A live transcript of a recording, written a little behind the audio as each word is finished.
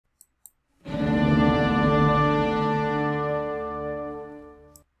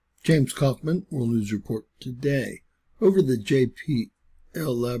James Kaufman, World News Report today. Over the JPL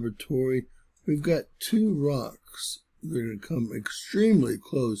laboratory, we've got two rocks that are going to come extremely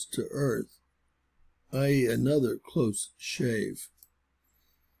close to Earth, i.e. another close shave.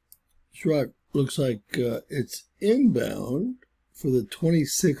 This rock looks like it's inbound for the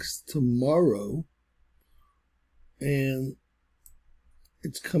 26th tomorrow, and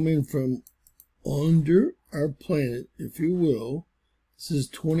it's coming from under our planet, if you will. This is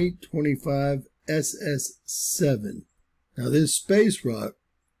 2025 SS7. Now this space rock,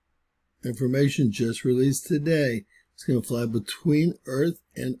 information just released today, it's going to fly between Earth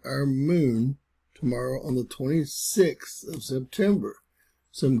and our moon tomorrow on the 26th of September.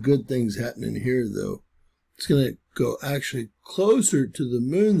 Some good things happening here though. It's going to go actually closer to the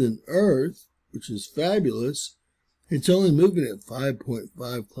moon than Earth, which is fabulous. It's only moving at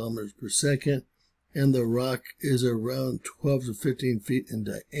 5.5 kilometers per second. And the rock is around 12 to 15 feet in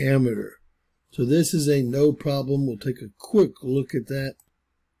diameter. So this is a no problem. We'll take a quick look at that.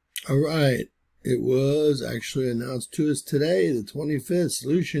 All right. It was actually announced to us today, the 25th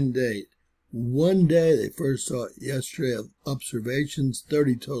solution date. One day, they first saw it yesterday of observations,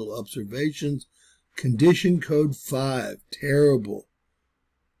 30 total observations. Condition code 5, terrible.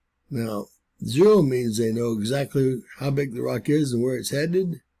 Now, 0 means they know exactly how big the rock is and where it's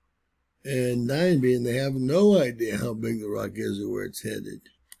headed. And 9 being they have no idea how big the rock is or where it's headed.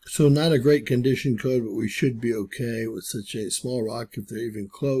 So not a great condition code, but we should be okay with such a small rock if they're even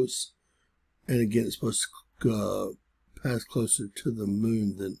close. And again, it's supposed to pass closer to the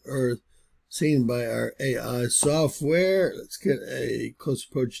moon than Earth, seen by our AI software. Let's get a close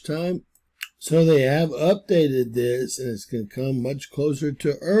approach time. So they have updated this, and it's going to come much closer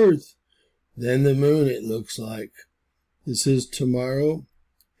to Earth than the moon, it looks like. This is tomorrow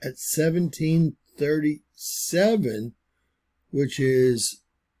at 17:37, which is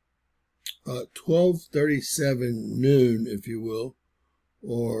 12:37 noon, if you will,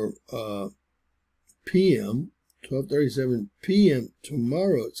 or p.m. 12:37 p.m.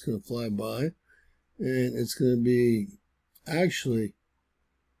 tomorrow. It's going to fly by, and it's going to be actually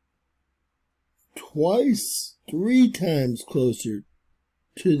three times closer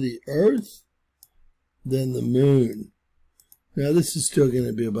to the Earth than the moon. Now, this is still going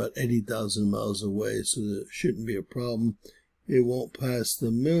to be about 80,000 miles away, so there shouldn't be a problem. It won't pass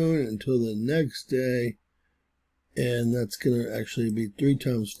the moon until the next day, and that's going to actually be 3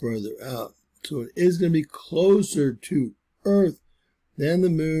 times further out. So it is going to be closer to Earth than the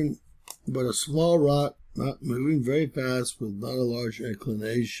moon, but a small rock, not moving very fast with not a large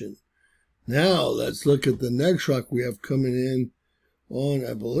inclination. Now, let's look at the next rock we have coming in on,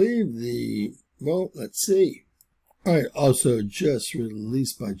 I believe, let's see. All right, also just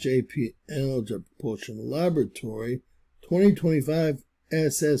released by JPL, Jet Propulsion Laboratory, 2025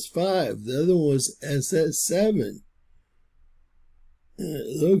 SS5. The other one was SS7. And it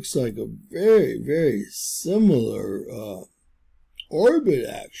looks like a very, very similar orbit,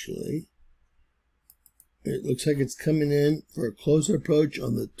 actually. It looks like it's coming in for a closer approach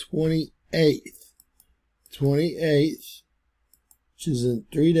on the 28th. 28th, which is in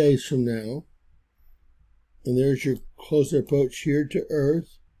 3 days from now. And there's your closer approach here to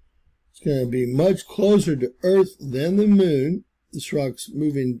Earth. It's going to be much closer to Earth than the moon. This rock's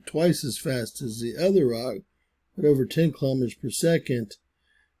moving twice as fast as the other rock, at over 10 kilometers per second.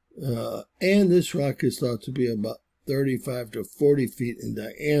 And this rock is thought to be about 35 to 40 feet in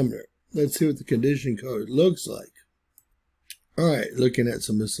diameter. Let's see what the condition code looks like. All right, looking at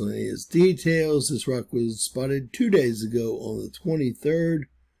some miscellaneous details. This rock was spotted 2 days ago on the 23rd.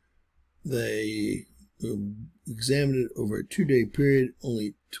 They examined it over a 2-day period,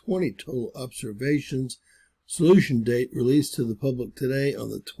 only 20 total observations. Solution date released to the public today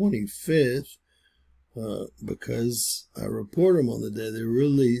on the 25th, because I report them on the day they're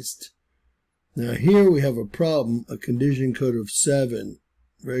released. Now here we have a problem, a condition code of 7,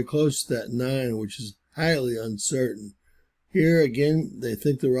 very close to that 9, which is highly uncertain. Here again, they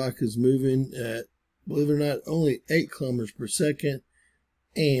think the rock is moving at, believe it or not, only 8 kilometers per second.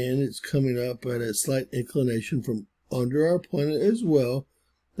 And it's coming up at a slight inclination from under our planet as well.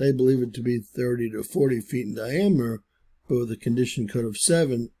 They believe it to be 30 to 40 feet in diameter, but with a condition code of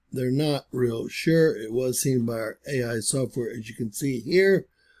 7, they're not real sure. It was seen by our AI software, as you can see here.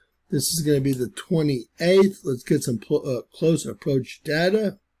 This is going to be the 28th. Let's get some close approach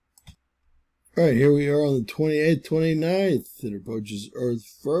data. All right, here we are on the 28th, 29th. It approaches Earth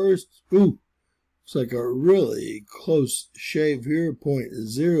first. Ooh. It's like a really close shave here,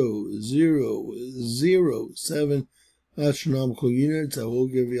 0.0007 astronomical units. I will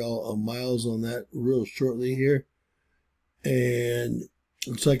give you all miles on that real shortly here. And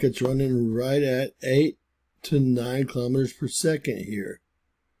Looks like it's running right at 8 to 9 kilometers per second here.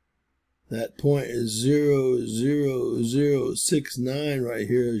 That point is 0.00069 right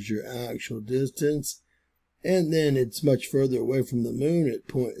here is your actual distance. And then it's much further away from the moon at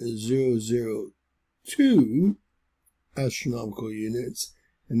 0.002 astronomical units.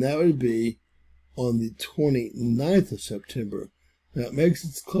 And that would be on the 29th of September. Now it makes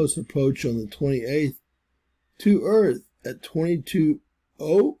its close approach on the 28th to Earth at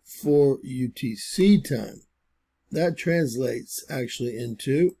 22:04 UTC time. That translates actually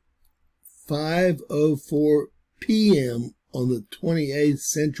into 5:04 p.m. on the 28th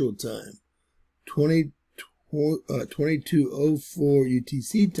Central Time, 22:04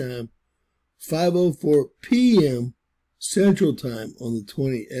 UTC time, 5:04 p.m. Central Time on the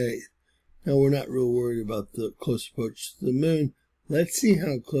 28th. Now we're not real worried about the close approach to the moon. Let's see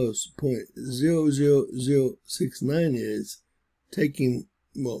how close 0.00069 is, taking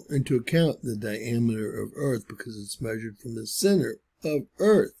into account the diameter of Earth because it's measured from the center of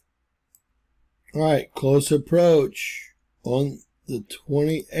Earth. All right, close approach on the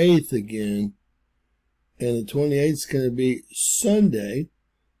 28th again. And the 28th is going to be Sunday.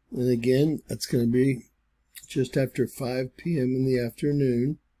 And again, that's going to be just after 5 p.m. in the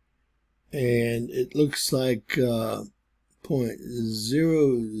afternoon. And it looks like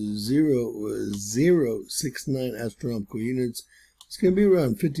 0.00069 astronomical units. It's going to be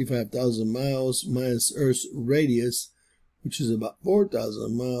around 55,000 miles minus Earth's radius, which is about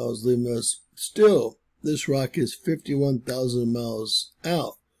 4,000 miles, leaving us still, this rock is 51,000 miles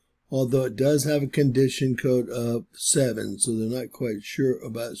out, although it does have a condition code of 7, so they're not quite sure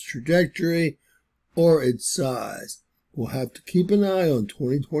about its trajectory or its size. We'll have to keep an eye on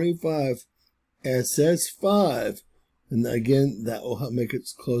 2025 SS5, and again, that will help make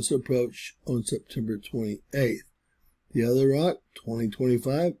its close approach on September 28th. The other rock,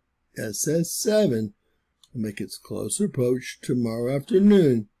 2025 SS7, will make its close approach tomorrow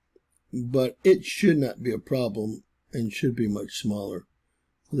afternoon, but it should not be a problem and should be much smaller.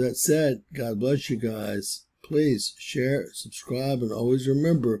 With that said, God bless you guys. Please share, subscribe, and always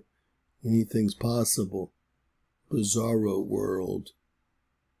remember, anything's possible. Bizarro world.